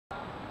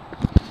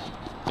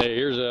Hey,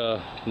 here's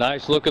a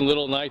nice looking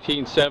little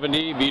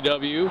 1970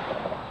 VW.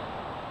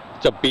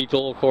 It's a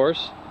Beetle, of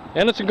course,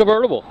 and it's a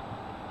convertible.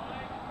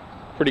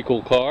 Pretty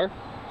cool car.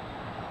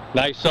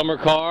 Nice summer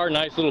car,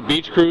 nice little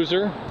beach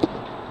cruiser.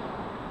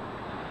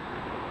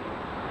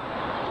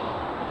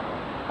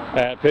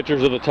 Add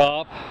pictures of the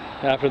top.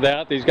 After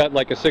that, these got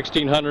like a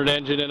 1600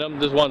 engine in them.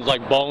 This one's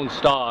like bone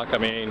stock, I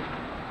mean,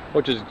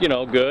 which is, you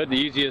know, good. The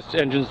easiest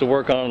engines to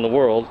work on in the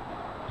world.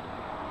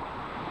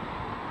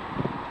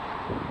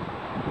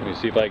 Let me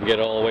see if I can get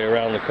all the way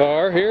around the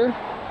car here.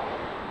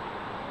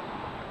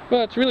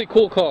 Well, it's a really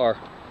cool car.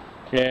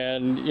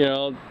 And, you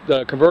know,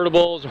 the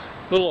convertibles are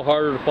a little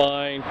harder to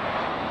find.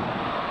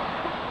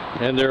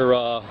 And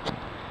they're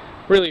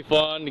really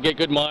fun to get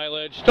good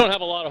mileage. Don't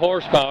have a lot of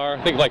horsepower.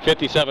 I think like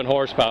 57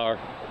 horsepower.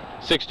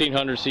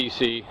 1600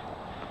 cc.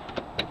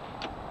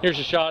 Here's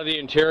a shot of the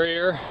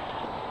interior.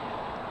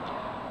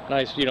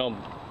 Nice, you know,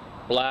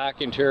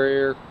 black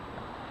interior.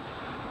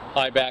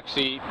 High back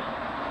seat.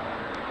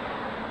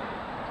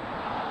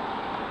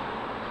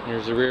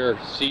 Here's the rear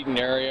seating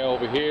area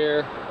over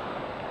here.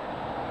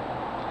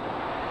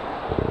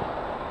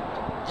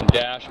 Some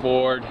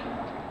dashboard.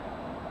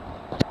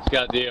 It's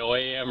got the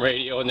AM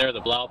radio in there,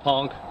 the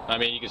Blaupunk. I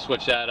mean, you can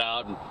switch that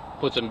out and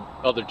put some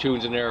other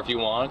tunes in there if you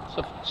want. It's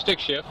a stick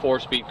shift,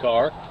 4-speed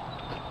car.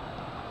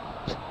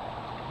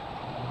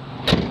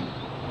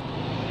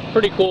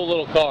 Pretty cool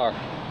little car.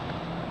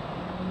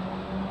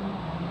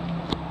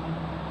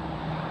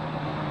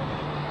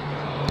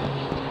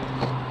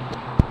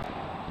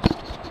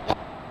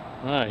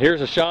 Alright,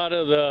 here's a shot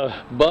of the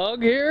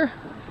Bug here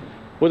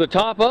with the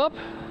top up,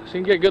 so you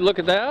can get a good look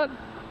at that.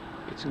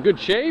 It's in good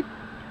shape.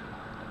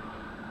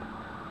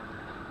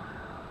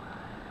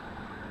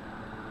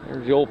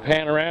 There's the old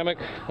panoramic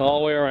all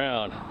the way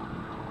around.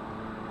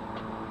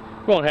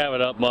 Won't have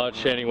it up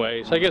much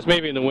anyways. I guess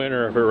maybe in the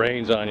winter if it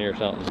rains on you or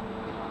something.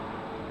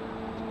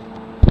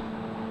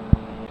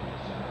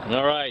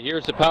 Alright,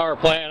 here's the power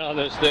plant on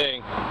this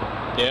thing.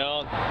 You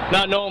know,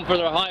 not known for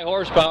their high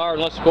horsepower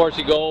unless of course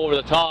you go over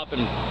the top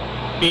and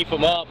beef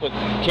them up with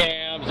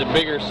cams and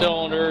bigger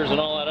cylinders and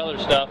all that other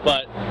stuff,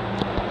 but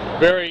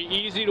very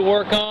easy to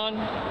work on,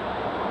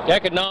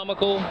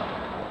 economical,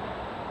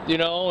 you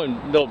know,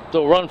 and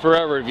they'll run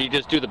forever if you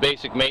just do the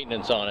basic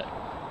maintenance on it.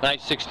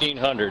 Nice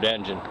 1600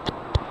 engine.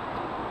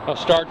 I'll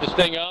start this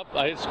thing up.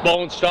 It's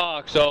bone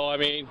stock, so I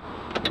mean,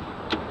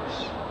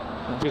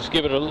 just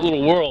give it a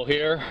little whirl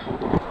here.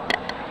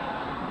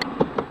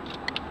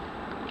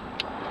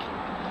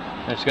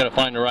 I just got to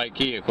find the right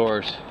key, of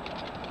course.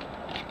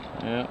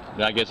 Yeah,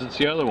 I guess it's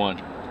the other one.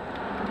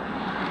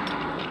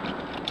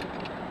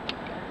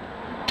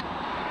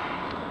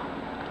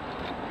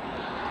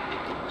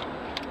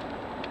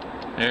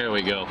 There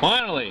we go.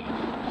 Finally!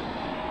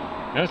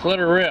 Let's let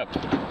her rip.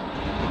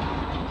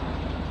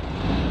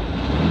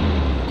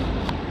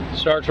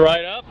 Starts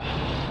right up.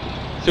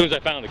 As soon as I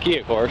found the key,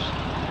 of course.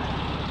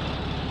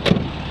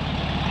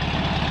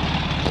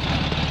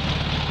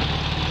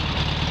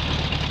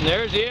 And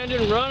there's the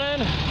engine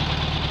running.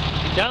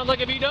 Sounds like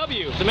a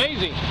VW. It's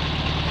amazing.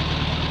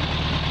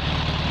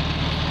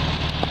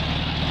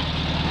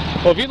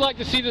 Well, if you'd like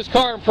to see this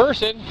car in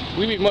person,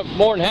 we'd be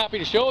more than happy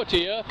to show it to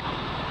you.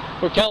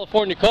 We're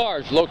California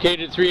Cars,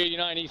 located at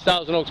 389 East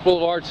Thousand Oaks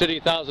Boulevard, City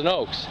of Thousand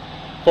Oaks.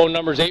 Phone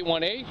number is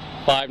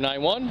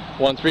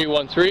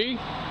 818-591-1313.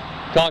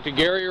 Talk to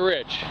Gary or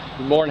Rich.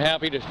 We're more than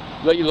happy to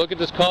let you look at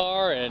this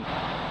car and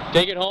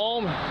take it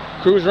home,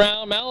 cruise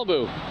around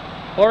Malibu,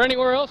 or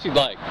anywhere else you'd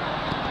like.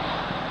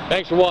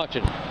 Thanks for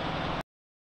watching.